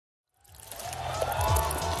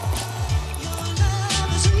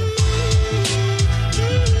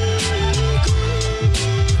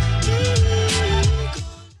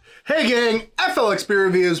Likes Beer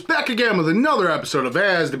Reviews, back again with another episode of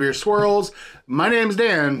As the Beer Swirls. My name's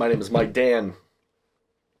Dan. My name is Mike Dan.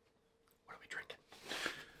 What are we drinking?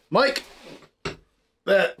 Mike,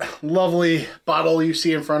 that lovely bottle you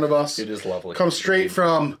see in front of us. It is lovely. Comes straight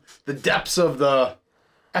from the depths of the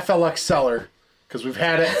FLX cellar, because we've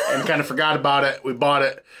had it and kind of forgot about it. We bought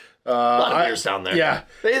it. A lot of beers down there. Yeah.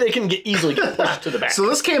 They can easily get pushed to the back. So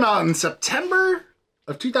this came out in September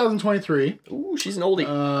of 2023. Ooh, she's an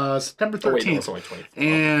oldie. September 13th. Oh, wait, no, it's only 20.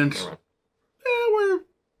 And we're,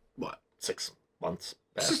 what? 6 months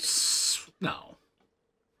back. No.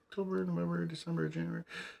 October, November, December, January.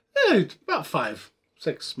 About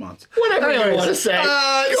 5-6 months. Whatever you want to say.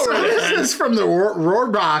 So this is from the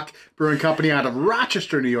Rohrbach Brewing Company out of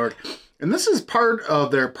Rochester, New York. And this is part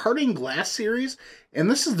of their Parting Glass series. And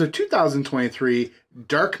this is the 2023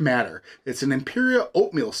 Dark Matter. It's an Imperial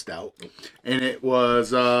Oatmeal Stout. And it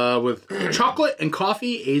was with chocolate and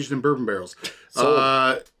coffee aged in bourbon barrels.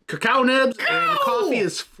 Cacao nibs, and the coffee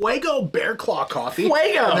is Fuego Bear Claw coffee.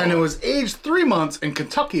 Fuego! And then it was aged 3 months in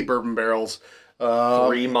Kentucky bourbon barrels.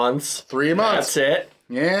 3 months. 3 months. That's it.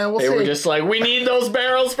 Yeah, we'll see. They were just like, we need those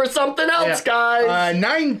barrels for something else, guys.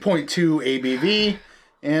 9.2 ABV.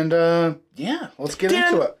 And, yeah, let's get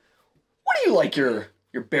into it. What do you like your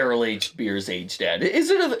barrel-aged beers aged at? Is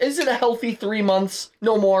it a healthy 3 months?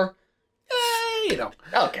 No more? You know.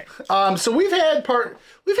 Okay. So we've had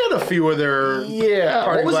a few of their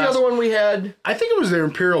What was the other one we had? I think it was their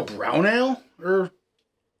Imperial Brown Ale.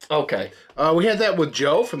 Okay. We had that with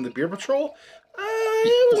Joe from the Beer Patrol.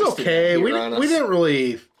 It was okay. We didn't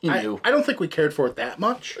really. I don't think we cared for it that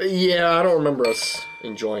much. Yeah, I don't remember us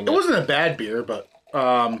enjoying it. It wasn't a bad beer, but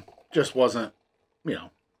just wasn't,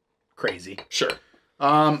 crazy. Sure.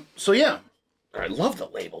 So yeah. I love the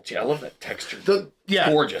label, too. I love that texture. Yeah.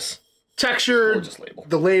 Gorgeous. Texture. Gorgeous label.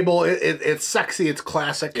 The label, it's sexy. It's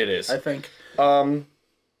classic. It is. I think. So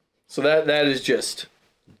that is just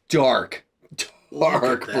dark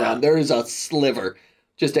brown. There is a sliver.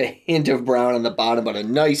 Just a hint of brown on the bottom, but a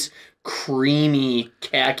nice, creamy,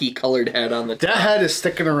 khaki-colored head on the top. That head is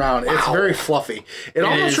sticking around. Wow. It's very fluffy. It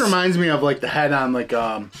almost reminds me of like the head on like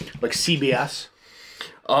CBS.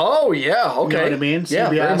 Oh yeah, okay. You know what I mean? Yeah,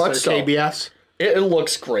 CBS very much or so. KBS. It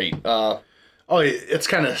looks great. It's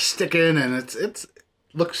kind of sticking, and it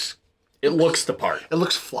looks the part. It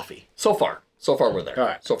looks fluffy. So far we're there. All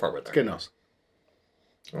right. So far we're there. Good nose.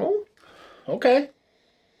 Oh, okay.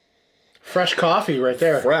 Fresh coffee right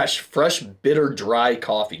there. Fresh, bitter, dry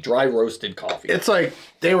coffee, dry roasted coffee. It's like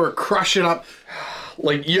they were crushing up.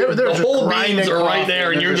 Like the whole beans are right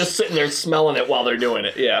there, and you're just sitting there smelling it while they're doing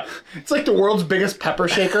it. Yeah, it's like the world's biggest pepper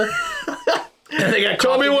shaker. And they got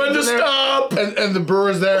tell me when to stop. And the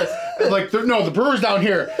brewer's there. Like the brewer's down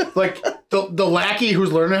here. Like the lackey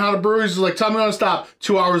who's learning how to brew, he's like, tell me when to stop.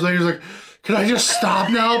 2 hours later, he's like, can I just stop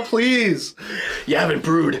now, please? You haven't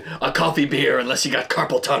brewed a coffee beer unless you got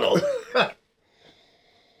carpal tunnel.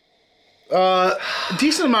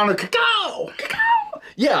 Decent amount of cacao.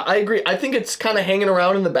 Yeah, I agree. I think it's kind of hanging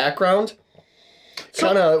around in the background.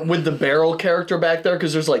 Kind of with the barrel character back there,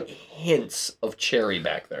 because there's like hints of cherry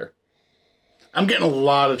back there. I'm getting a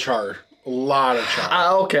lot of char.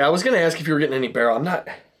 Okay, I was going to ask if you were getting any barrel. I'm not.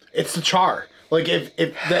 It's the char. Like, if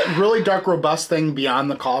that really dark, robust thing beyond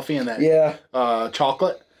the coffee and that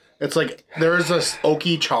chocolate, it's like there's this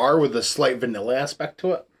oaky char with a slight vanilla aspect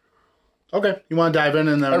to it. Okay, you want to dive in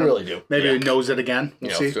and then I really do. Maybe nose it again.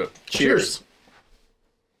 We'll see. Let's do it. Cheers.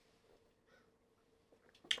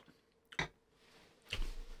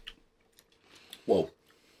 Whoa.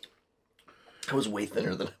 That was way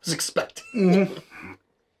thinner than I was expecting.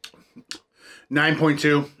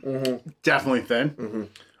 9.2. Definitely thin.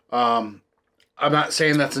 I'm not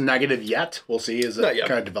saying that's a negative yet. We'll see as it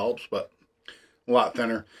kind of develops, but a lot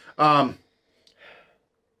thinner.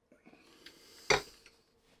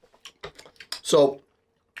 So,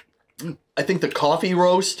 I think the coffee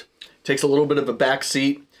roast takes a little bit of a back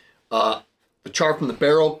seat. The char from the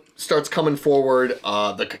barrel starts coming forward.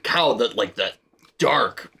 The cacao, that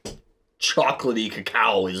dark, chocolatey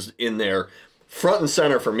cacao is in there, front and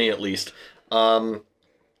center for me at least. With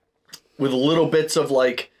little bits of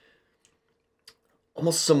like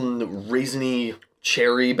almost some raisiny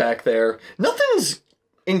cherry back there. Nothing's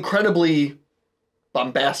incredibly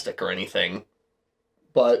bombastic or anything,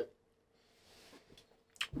 but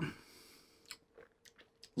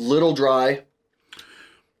little dry.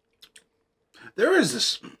 There is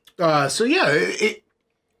this. So yeah,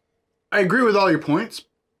 I agree with all your points,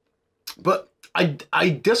 but I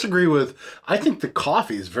disagree with. I think the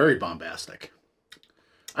coffee is very bombastic.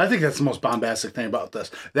 I think that's the most bombastic thing about this.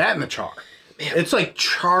 That and the char. Man. It's like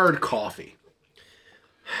charred coffee.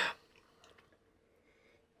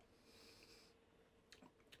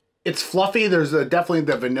 it's fluffy. There's definitely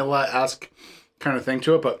the vanilla-esque kind of thing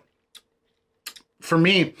to it, but for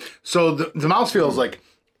me, so the mouthfeel is like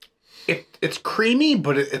it's creamy,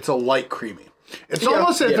 but it's a light creamy. It's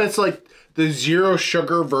almost if it's like the zero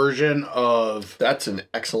sugar version of. That's an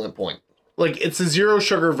excellent point. Like it's a zero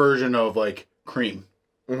sugar version of like cream,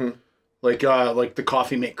 like the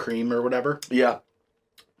coffee make cream or whatever. Yeah.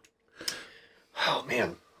 Oh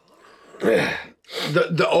man.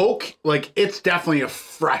 The oak, like it's definitely a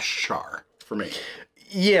fresh char for me.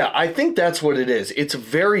 Yeah, I think that's what it is. It's a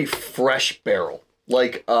very fresh barrel.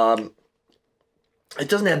 Like, it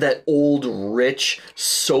doesn't have that old, rich,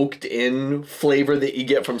 soaked-in flavor that you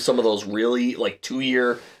get from some of those really, like,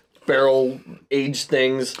 2-year barrel-aged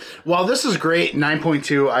things. While this is great,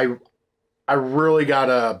 9.2, I really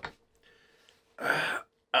gotta...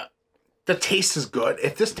 the taste is good.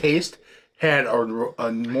 If this taste had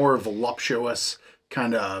a more voluptuous,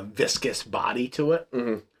 kind of viscous body to it,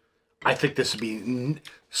 I think this would be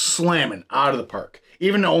slamming out of the park.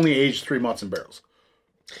 Even only aged 3 months in barrels.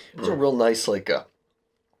 It's a real nice, like,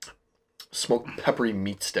 smoked peppery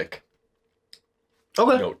meat stick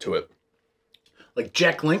note to it. Like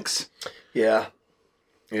Jack Link's. Yeah.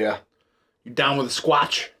 Yeah. You down with a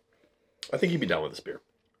Squatch? I think you'd be down with this beer.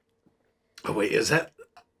 Oh, wait, is that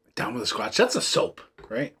down with a Squatch? That's a soap,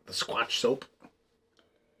 right? The Squatch soap.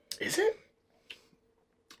 Is it?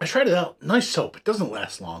 I tried it out. Nice soap. It doesn't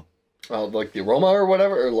last long. Like the aroma or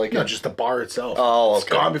whatever? Or like No, just the bar itself. Oh, okay. It's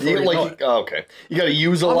gone before you know it. Oh, okay. You got to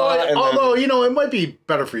use a lot. Although, you know, it might be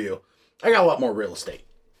better for you. I got a lot more real estate.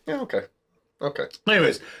 Yeah, okay. Okay.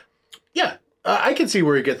 Anyways, yeah. I can see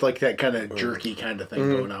where you get like that kind of jerky kind of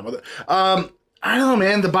thing going on with it. I don't know,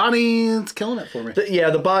 man. The body, it's killing it for me.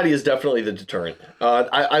 The body is definitely the deterrent.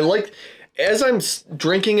 I like, as I'm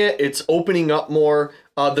drinking it, it's opening up more.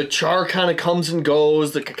 The char kind of comes and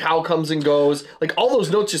goes. The cacao comes and goes. Like, all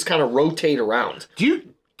those notes just kind of rotate around. Do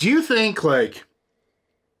you think, like,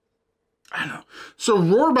 I don't know. So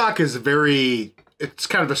Rohrbach is it's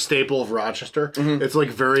kind of a staple of Rochester. It's, like,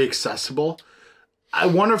 very accessible. I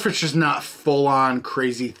wonder if it's just not full-on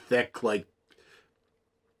crazy thick, like,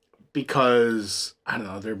 because, I don't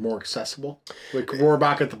know, they're more accessible. Like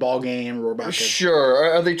Rohrbach at the ball game, Rohrbach at...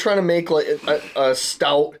 Sure. Are they trying to make, like, a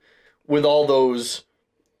stout with all those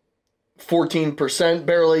 14%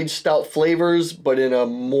 barrel-aged stout flavors, but in a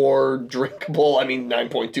more drinkable,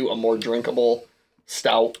 9.2, a more drinkable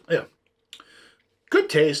stout? Yeah. Good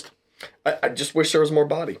taste. I just wish there was more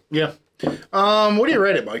body. Yeah. What do you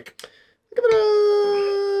rate it, Mike? Give it a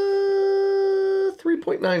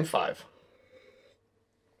 3.95.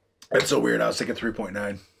 That's so weird. I was thinking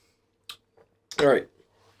 3.9. All right.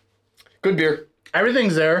 Good beer.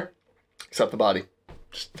 Everything's there. Except the body.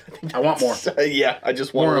 I want more. Yeah, I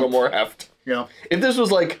just want a little more heft. Yeah. If this was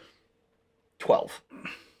like 12%,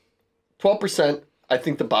 I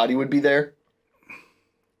think the body would be there.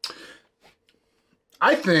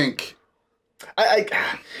 I think...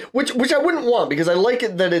 Which I wouldn't want, because I like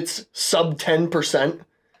it that it's sub 10%.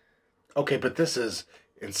 Okay, but this is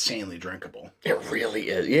insanely drinkable. It really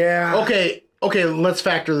is. Yeah. Okay, let's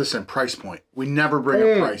factor this in. Price point. We never bring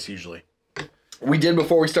up price usually. We did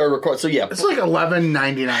before we started recording, so yeah. It's like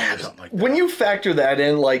 $11.99 or something like that. When you factor that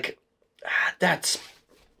in, like, that's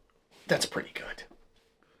pretty good.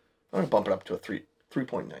 I'm going to bump it up to a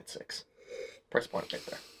 3.96. Price point right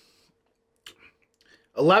there.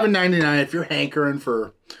 $11.99 if you're hankering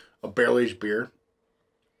for a barrel-aged beer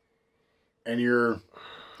and you're,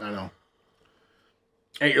 I don't know,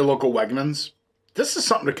 at your local Wegmans, this is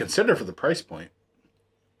something to consider for the price point.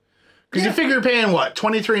 Because you figure you're paying, what,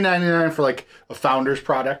 $23.99 for, like, a Founders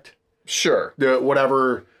product? Sure. The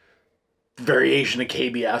whatever variation of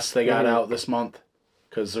KBS they got out this month.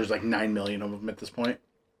 Because there's, like, 9 million of them at this point.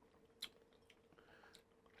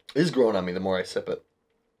 It is growing on me the more I sip it.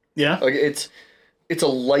 Yeah? Like, it's a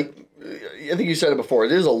light, I think you said it before,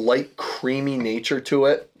 it is a light, creamy nature to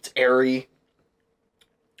it. It's airy.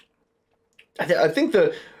 I think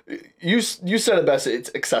you said it best, it's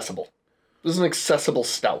accessible. This is an accessible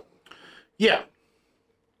stout. Yeah.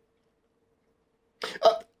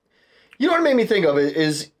 You know what it made me think of it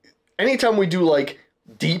is anytime we do like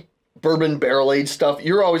deep bourbon barrel aged stuff,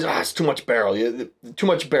 you're always, it's too much barrel. Too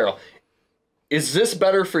much barrel. Is this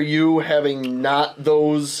better for you having not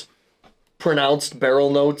those pronounced barrel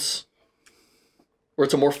notes? Or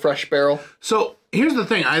it's a more fresh barrel? So here's the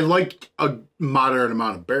thing. I like a moderate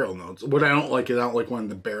amount of barrel notes. What I don't like is I don't like when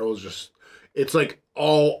the barrel is just, it's like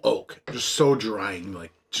all oak. Just so drying.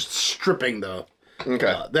 Like just stripping the,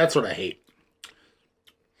 okay. That's what I hate.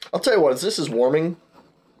 I'll tell you what, as this is warming,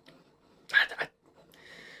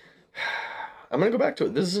 I'm going to go back to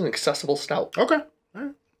it. This is an accessible stout. Okay. All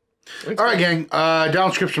right. All right, gang. Down in the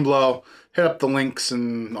description below. Hit up the links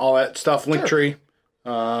and all that stuff. Linktree.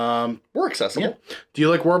 We're accessible. Yeah. Do you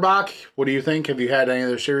like Rohrbach? What do you think? Have you had any of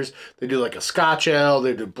their series? They do like a Scotch ale.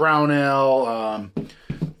 They do brown ale. I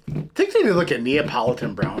think they did like a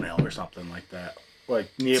Neapolitan brown ale or something like that. Like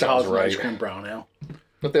Neapolitan ice cream brown ale.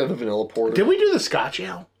 But they have the vanilla porter. Did we do the Scotch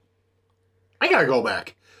ale? I gotta go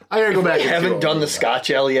back. We haven't done the Scotch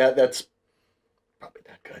ale yet. That's probably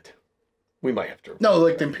not good. We might have to. No,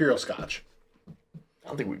 like the Imperial Scotch. I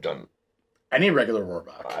don't think we've done. I need regular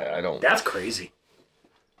Rohrbach. I don't. That's crazy.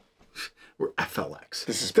 We're FLX.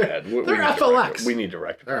 This is bad. They're FLX. We need to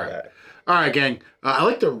rectify that. All right, gang. I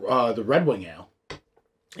like the Red Wing ale.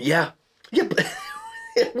 Yeah. Yeah, but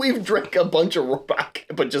we've drank a bunch of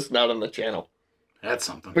Rohrbach, but just not on the channel. That's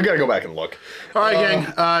something. We gotta go back and look. All right, gang.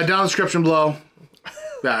 Down in the description below.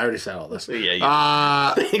 Yeah, I already said all this.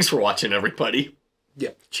 Yeah. Thanks for watching, everybody.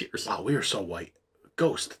 Yep. Cheers. Wow, we are so white.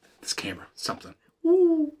 Ghost. This camera. Something.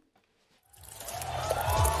 Woo.